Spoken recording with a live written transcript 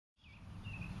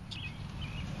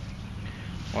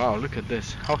Wow, look at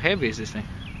this. How heavy is this thing?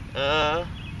 I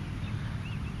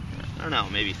don't know,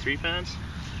 maybe 3 pounds?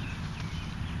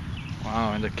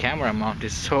 Wow, and the camera mount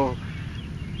is so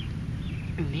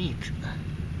neat.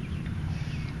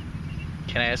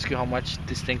 Can I ask you how much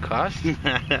this thing cost?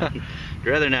 I'd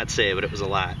rather not say, but it was a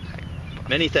lot.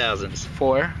 Many thousands.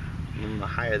 For?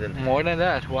 Higher than that. More than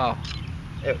that? Wow.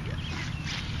 There we go.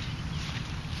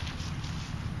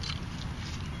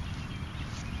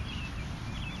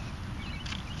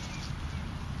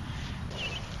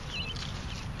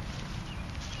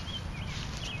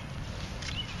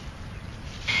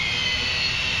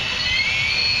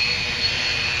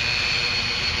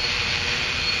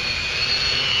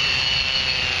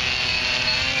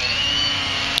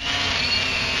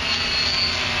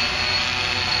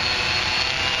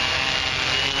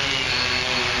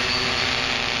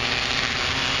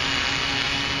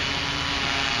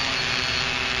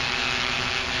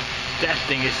 That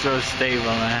thing is so stable,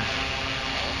 man.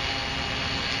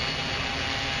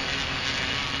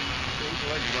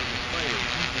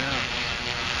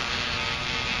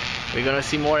 We're gonna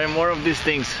see more and more of these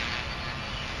things.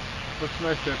 What's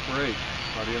next after 8,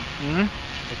 Claudia?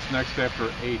 What's next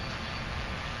after 8?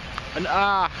 And,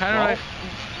 I don't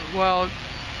know. Well,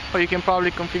 you can probably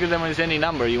configure them as any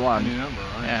number you want. Any number,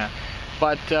 right? Yeah.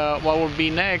 But what will be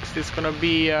next is gonna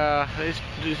be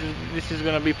this is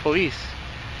gonna be police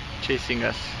chasing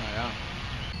us. Oh,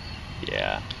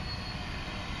 Yeah.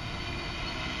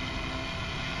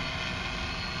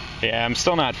 Yeah, I'm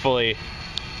still not fully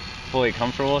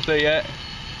comfortable with it yet.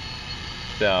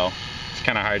 So it's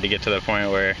kind of hard to get to the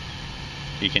point where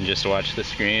you can just watch the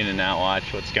screen and not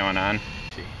watch what's going on.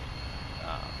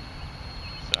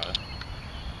 So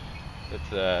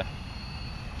it's I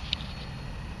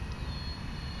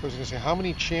was going to say, how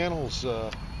many channels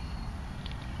are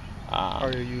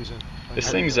you using? this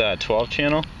thing's a 12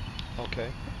 channel. Okay.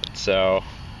 So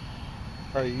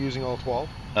Are you using all 12?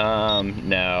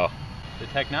 no. The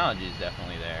technology is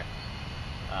definitely there.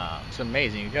 It's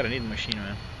amazing. You got a neat machine,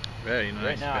 man. Very nice.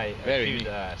 Right now I very shoot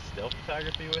neat. still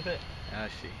photography with it. I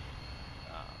see.